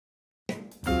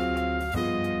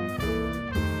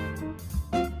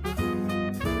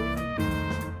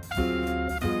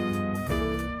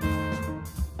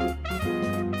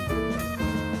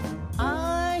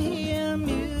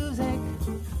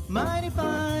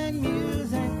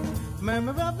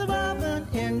Murmur of the robin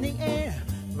in the air,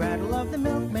 rattle of the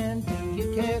milkman, do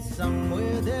you care?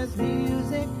 Somewhere there's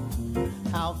music,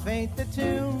 how faint the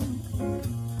tune.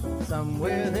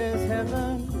 Somewhere there's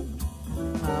heaven,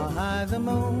 how high the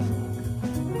moon.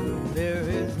 There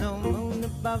is no moon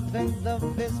above and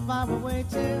love is far away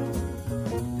too.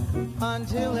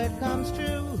 Until it comes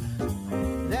true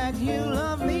that you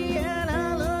love me and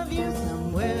I love you.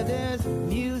 Somewhere there's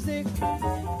music,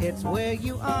 it's where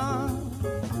you are.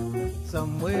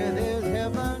 Somewhere there's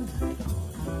heaven,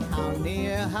 how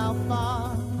near, how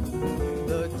far.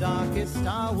 The darkest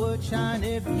star would shine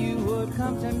if you would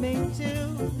come to me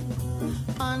too.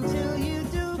 Until you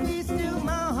do, be still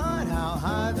my heart, how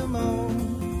high the moon.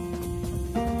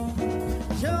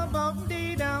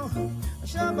 Shabba-dee-dow,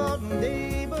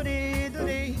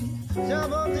 shabba-dee-ba-dee-da-dee,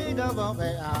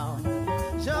 shabba-dee-da-ba-ba-ow,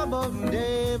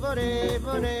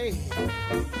 shabba-dee-ba-dee-ba-dee.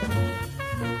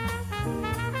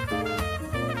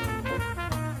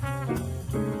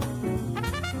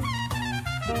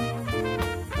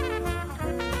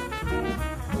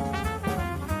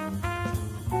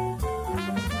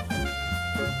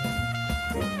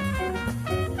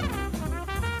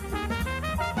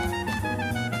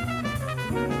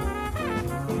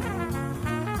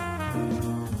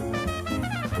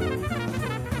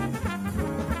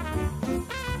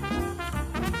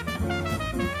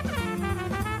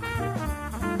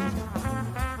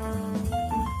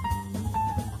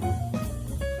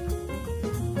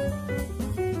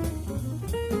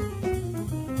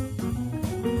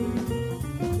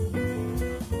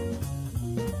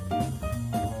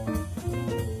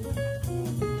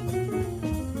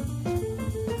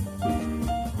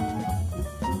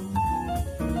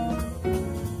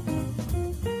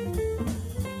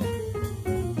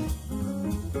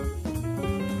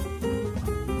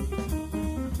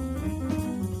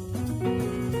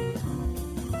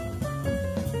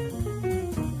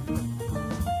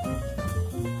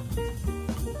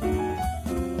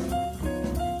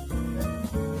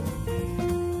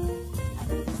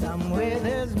 Somewhere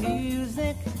there's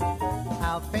music,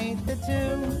 how faint the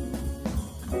tune.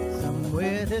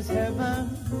 Somewhere there's heaven,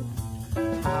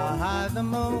 how high the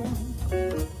moon.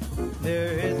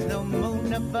 There is no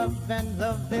moon above and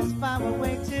love is far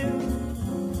away too.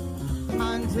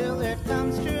 Until it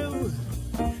comes true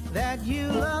that you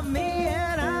love me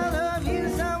and I love you.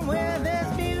 Somewhere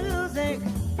there's music,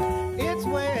 it's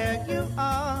where you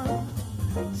are.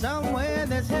 Somewhere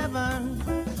there's heaven,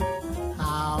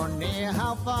 how near,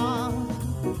 how far.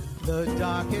 The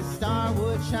darkest star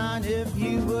would shine if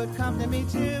you would come to me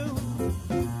too.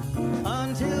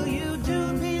 Until you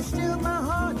do, be still my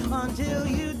heart. Until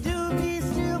you do,